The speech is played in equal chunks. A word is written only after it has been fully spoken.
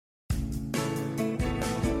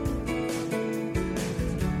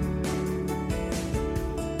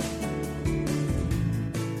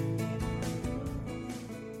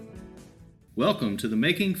Welcome to the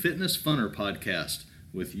Making Fitness Funner podcast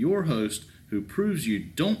with your host who proves you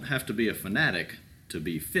don't have to be a fanatic to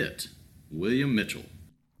be fit, William Mitchell.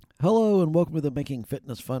 Hello and welcome to the Making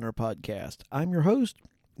Fitness Funner podcast. I'm your host,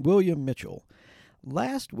 William Mitchell.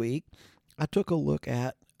 Last week, I took a look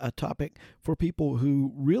at a topic for people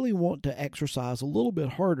who really want to exercise a little bit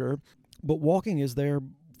harder, but walking is their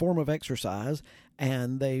form of exercise,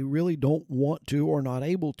 and they really don't want to or not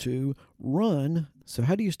able to run. So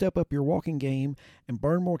how do you step up your walking game and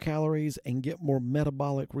burn more calories and get more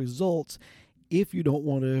metabolic results if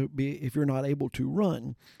you're not able to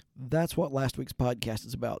run? That's what last week's podcast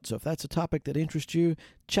is about. So if that's a topic that interests you,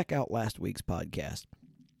 check out last week's podcast.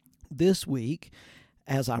 This week,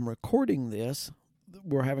 as I'm recording this,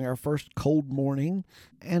 we're having our first cold morning,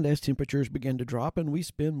 and as temperatures begin to drop and we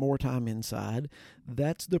spend more time inside,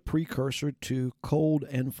 that's the precursor to cold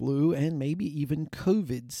and flu and maybe even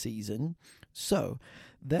COVID season. So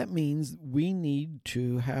that means we need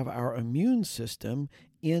to have our immune system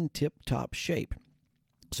in tip-top shape.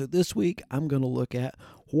 So this week, I'm going to look at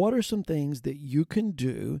what are some things that you can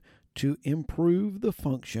do to improve the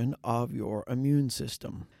function of your immune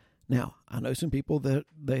system. Now, I know some people that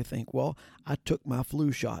they think, well, I took my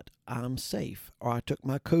flu shot, I'm safe, or I took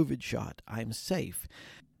my COVID shot, I'm safe.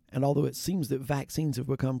 And although it seems that vaccines have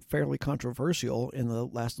become fairly controversial in the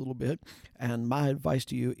last little bit, and my advice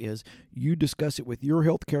to you is you discuss it with your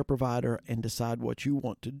healthcare provider and decide what you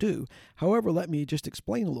want to do. However, let me just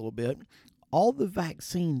explain a little bit. All the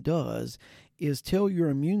vaccine does is tell your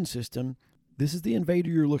immune system, this is the invader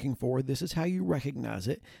you're looking for. This is how you recognize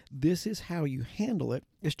it. This is how you handle it.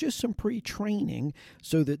 It's just some pre-training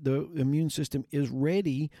so that the immune system is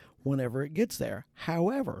ready whenever it gets there.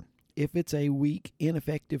 However, if it's a weak,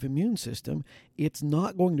 ineffective immune system, it's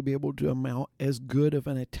not going to be able to mount as good of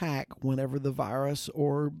an attack whenever the virus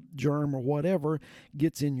or germ or whatever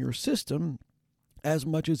gets in your system as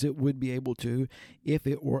much as it would be able to if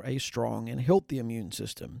it were a strong and healthy immune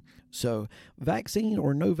system. So vaccine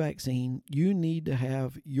or no vaccine, you need to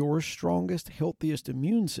have your strongest, healthiest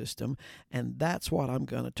immune system, and that's what I'm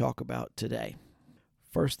going to talk about today.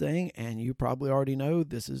 First thing, and you probably already know,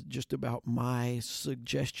 this is just about my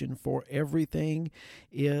suggestion for everything,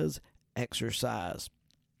 is exercise.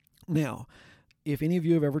 Now, if any of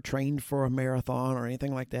you have ever trained for a marathon or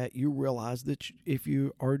anything like that, you realize that if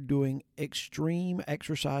you are doing extreme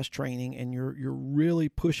exercise training and you're really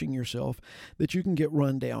pushing yourself, that you can get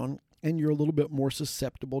run down and you're a little bit more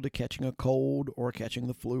susceptible to catching a cold or catching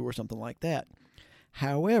the flu or something like that.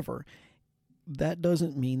 However, that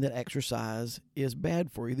doesn't mean that exercise is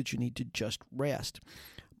bad for you, that you need to just rest.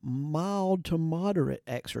 Mild to moderate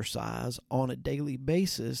exercise on a daily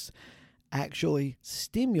basis actually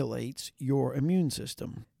stimulates your immune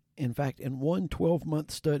system. In fact, in one 12-month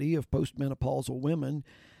study of postmenopausal women,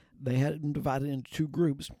 they had them divided into two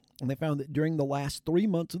groups, and they found that during the last 3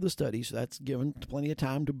 months of the study, so that's given plenty of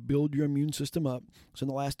time to build your immune system up. So in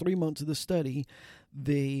the last 3 months of the study,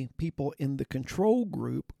 the people in the control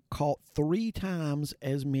group caught 3 times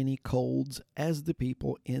as many colds as the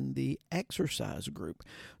people in the exercise group.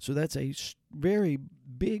 So that's a very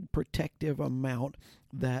big protective amount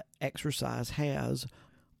that exercise has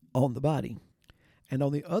on the body. And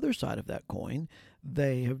on the other side of that coin,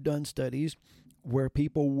 they have done studies where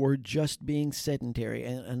people were just being sedentary,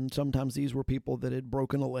 and sometimes these were people that had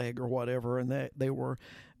broken a leg or whatever, and they were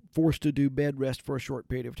forced to do bed rest for a short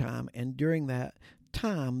period of time. And during that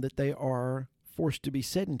time that they are forced to be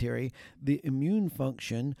sedentary, the immune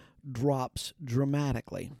function drops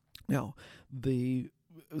dramatically. Now,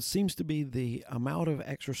 seems to be the amount of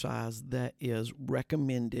exercise that is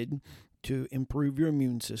recommended to improve your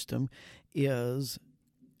immune system is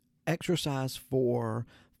exercise for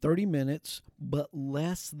 30 minutes, but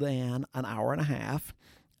less than an hour and a half,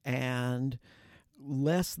 and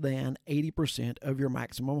less than 80% of your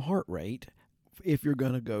maximum heart rate if you're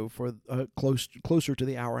going to go for closer to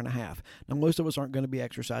the hour and a half. Now, most of us aren't going to be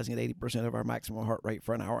exercising at 80% of our maximum heart rate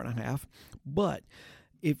for an hour and a half, but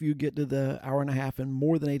if you get to the hour and a half and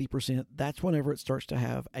more than 80%, that's whenever it starts to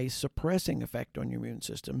have a suppressing effect on your immune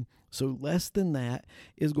system. So less than that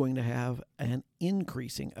is going to have an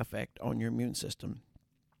increasing effect on your immune system.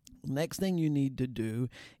 Next thing you need to do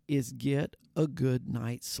is get a good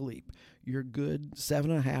night's sleep. Your good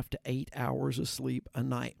 7.5 to 8 hours of sleep a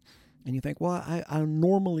night. And you think, well, I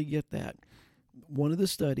normally get that. One of the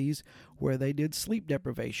studies where they did sleep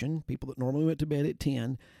deprivation, people that normally went to bed at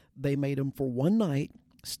 10, they made them for one night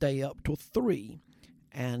stay up till 3.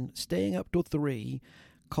 And staying up till 3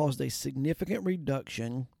 caused a significant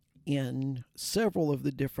reduction in several of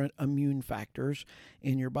the different immune factors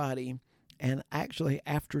in your body. And actually,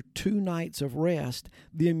 after 2 nights of rest,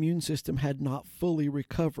 the immune system had not fully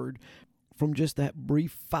recovered from just that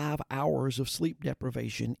brief 5 hours of sleep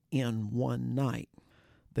deprivation in one night.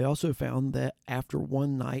 They also found that after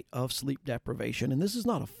 1 night of sleep deprivation, and this is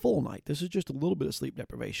not a full night, this is just a little bit of sleep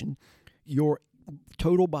deprivation, your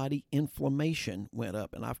total body inflammation went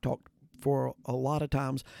up. And I've talked for a lot of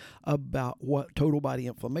times about what total body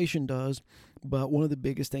inflammation does, but one of the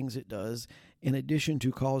biggest things it does, in addition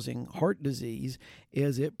to causing heart disease,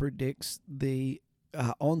 is it predicts the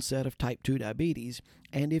onset of type 2 diabetes.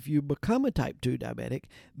 And if you become a type 2 diabetic,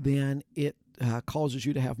 then it causes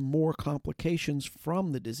you to have more complications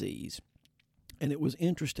from the disease. And it was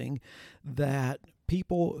interesting that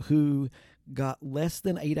people who got less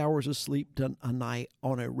than 8 hours of sleep a night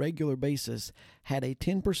on a regular basis had a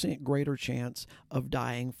 10% greater chance of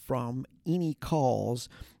dying from any cause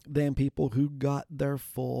than people who got their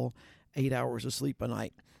full 8 hours of sleep a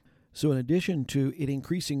night. So in addition to it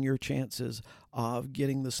increasing your chances of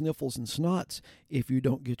getting the sniffles and snots if you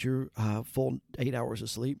don't get your full 8 hours of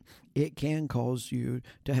sleep, it can cause you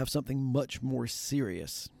to have something much more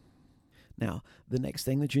serious. Now, the next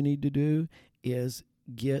thing that you need to do is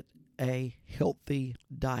get a healthy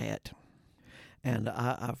diet. And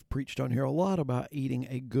I've preached on here a lot about eating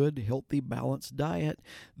a good, healthy, balanced diet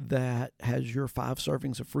that has your 5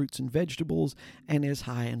 servings of fruits and vegetables and is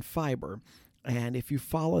high in fiber. And if you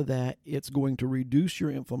follow that, it's going to reduce your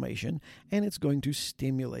inflammation and it's going to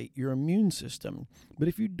stimulate your immune system. But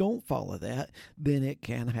if you don't follow that, then it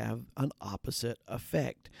can have an opposite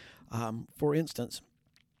effect. For instance,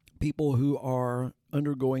 people who are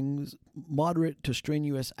undergoing moderate to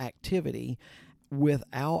strenuous activity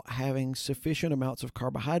without having sufficient amounts of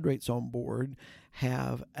carbohydrates on board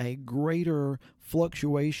have a greater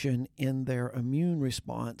fluctuation in their immune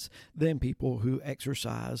response than people who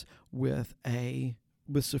exercise with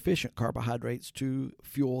sufficient carbohydrates to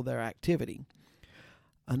fuel their activity.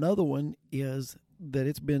 Another one is that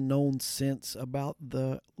it's been known since about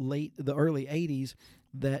the early 80s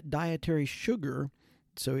that dietary sugar,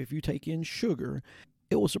 so if you take in sugar,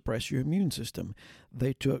 it will suppress your immune system.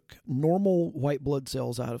 They took normal white blood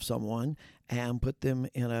cells out of someone and put them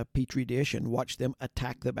in a petri dish and watched them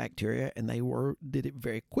attack the bacteria, and they did it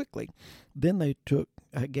very quickly. Then they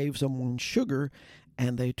gave someone sugar,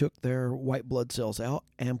 and they took their white blood cells out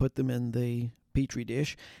and put them in the petri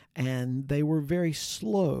dish, and they were very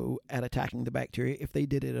slow at attacking the bacteria if they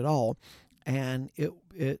did it at all. And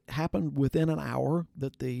it happened within an hour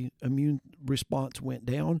that the immune response went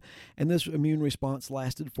down, and this immune response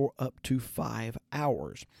lasted for up to 5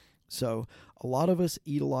 hours. So a lot of us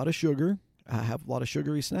eat a lot of sugar, have a lot of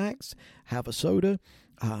sugary snacks, have a soda.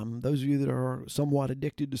 Those of you that are somewhat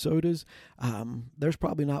addicted to sodas, there's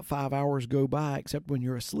probably not 5 hours go by, except when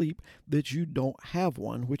you're asleep, that you don't have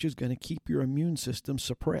one, which is going to keep your immune system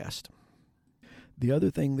suppressed. The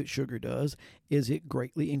other thing that sugar does is it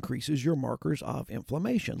greatly increases your markers of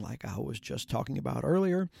inflammation. Like I was just talking about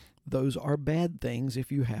earlier, those are bad things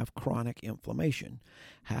if you have chronic inflammation.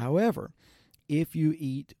 However, if you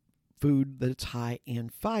eat food that's high in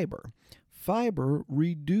fiber, fiber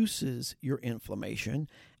reduces your inflammation,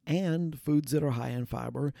 and foods that are high in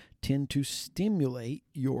fiber tend to stimulate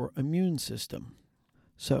your immune system.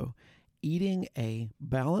 So, eating a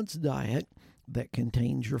balanced diet that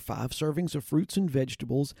contains your 5 servings of fruits and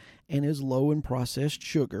vegetables and is low in processed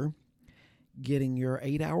sugar, getting your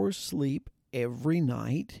 8 hours sleep every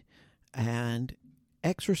night, and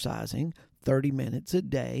exercising 30 minutes a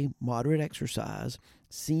day, moderate exercise,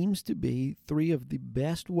 seems to be 3 of the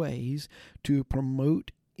best ways to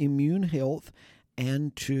promote immune health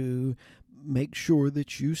and to make sure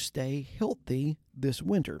that you stay healthy this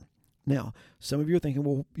winter. Now, some of you are thinking,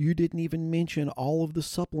 well, you didn't even mention all of the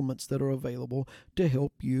supplements that are available to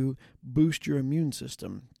help you boost your immune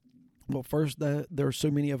system. Well, first, there are so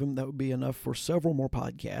many of them that would be enough for several more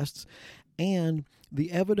podcasts. And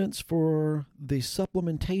the evidence for the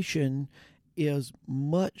supplementation is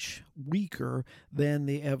much weaker than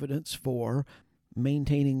the evidence for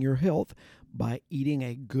maintaining your health by eating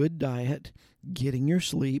a good diet, getting your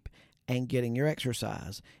sleep, and getting your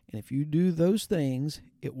exercise. And if you do those things,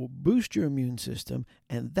 it will boost your immune system,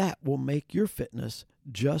 and that will make your fitness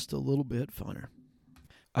just a little bit funner.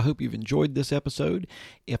 I hope you've enjoyed this episode.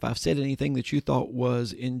 If I've said anything that you thought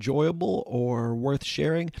was enjoyable or worth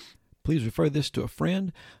sharing, please refer this to a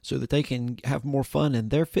friend so that they can have more fun in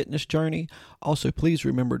their fitness journey. Also, please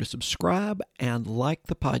remember to subscribe and like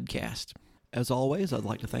the podcast. As always, I'd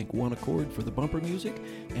like to thank One Accord for the bumper music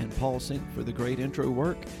and Paul Sink for the great intro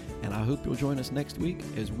work. And I hope you'll join us next week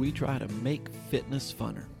as we try to make fitness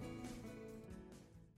funner.